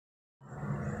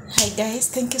Hi guys,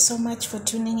 thank you so much for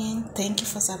tuning in. Thank you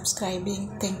for subscribing.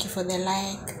 Thank you for the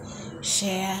like,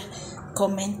 share,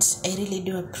 comment. I really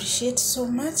do appreciate so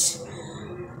much.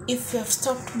 If you have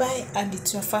stopped by and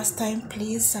it's your first time,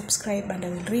 please subscribe and I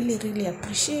will really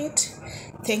appreciate.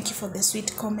 Thank you for the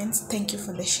sweet comments. Thank you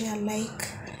for the share, like.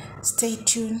 Stay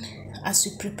tuned as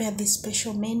we prepare this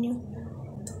special menu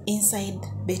inside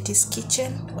Betty's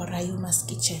kitchen or Ayuma's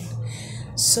kitchen.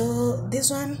 So this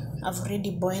one I've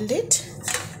already boiled it,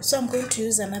 so I'm going to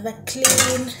use another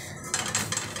clean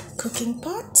cooking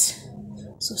pot,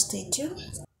 so stay tuned.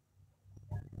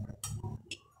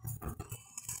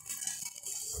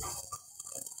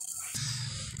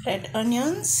 Red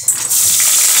onions.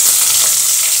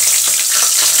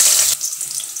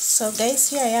 So guys,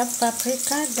 here I have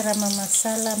paprika, garam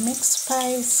masala, mixed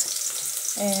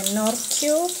spice, nor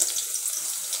cube,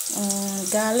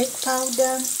 garlic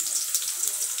powder,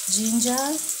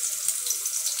 ginger.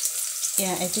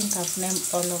 Yeah, I think I've named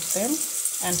all of them,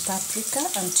 and paprika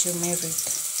and turmeric.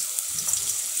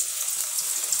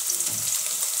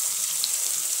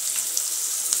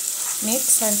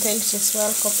 Mix until it is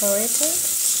well cooperated.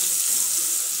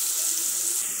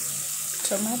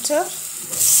 Tomato.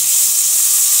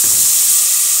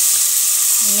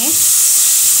 Mix.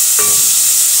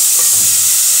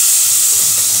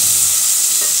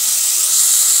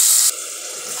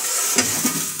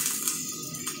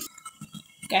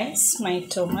 Guys, my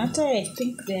tomato, I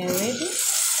think they are ready.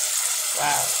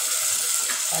 Wow,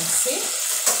 let's see.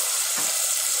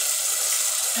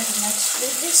 Very much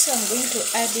ready. So I'm going to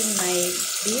add in my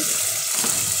beef.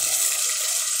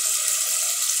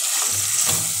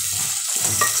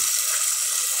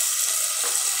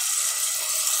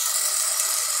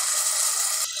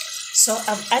 So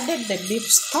I've added the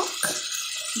beef stock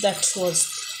that was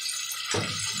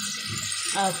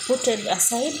put it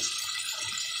aside.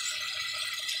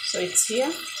 So it's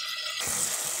here.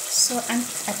 So and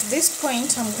at this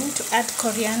point I'm going to add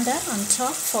coriander on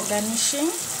top for garnishing.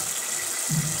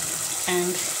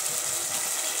 And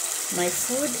my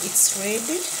food, it's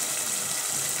ready,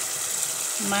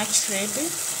 much ready.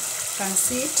 You can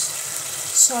see it.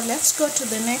 So let's go to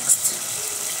the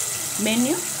next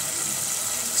menu.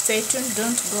 Stay tuned,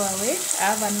 don't go away.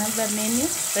 I have another menu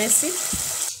recipe.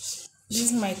 This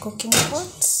is my cooking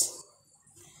pot.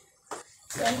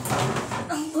 Then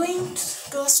I'm going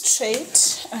to go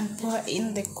straight and pour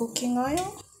in the cooking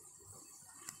oil.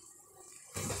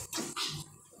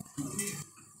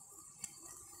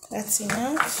 That's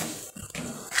enough.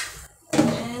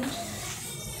 And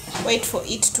wait for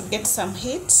it to get some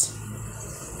heat.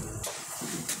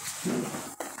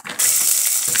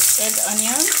 Red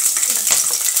onions.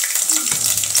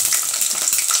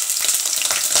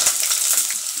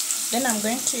 Then I'm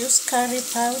going to use curry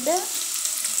powder,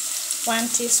 1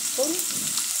 teaspoon.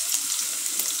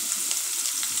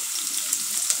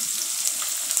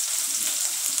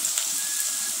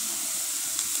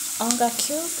 Onga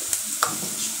cube.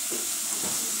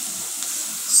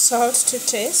 Salt to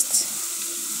taste.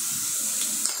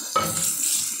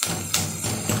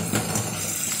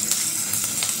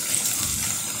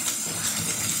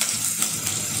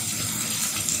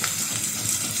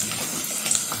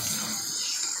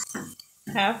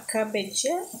 Half cabbage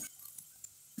here.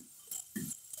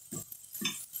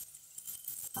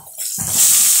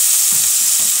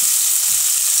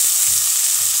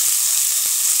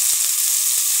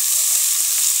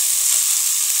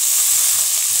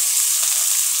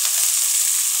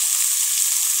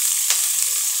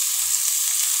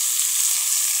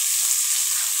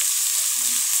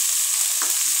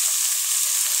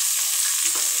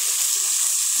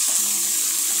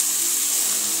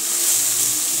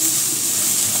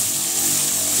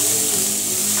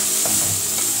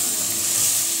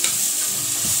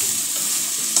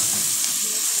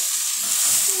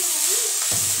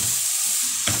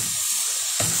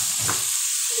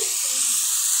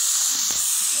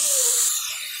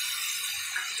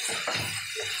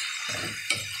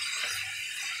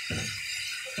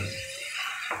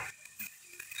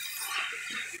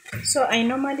 So I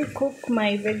normally cook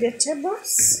my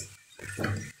vegetables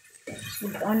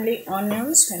with only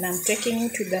onions when I'm taking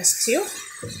it to the stew,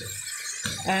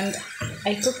 and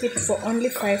I cook it for only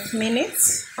 5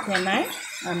 minutes. Then I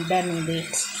am done with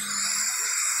it.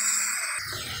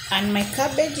 And my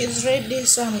cabbage is ready,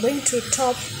 so I'm going to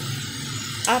top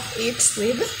up it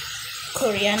with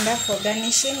coriander for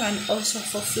garnishing and also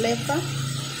for flavor.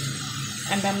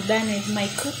 And I'm done with my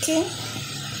cooking.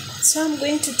 So I'm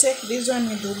going to take this one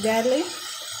with ugali,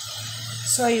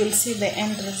 so you'll see the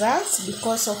end results.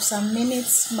 Because of some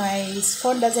minutes my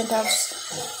phone doesn't have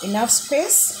enough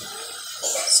space,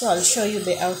 So I'll show you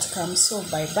the outcome. So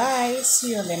bye bye,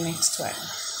 see you on the next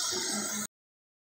one.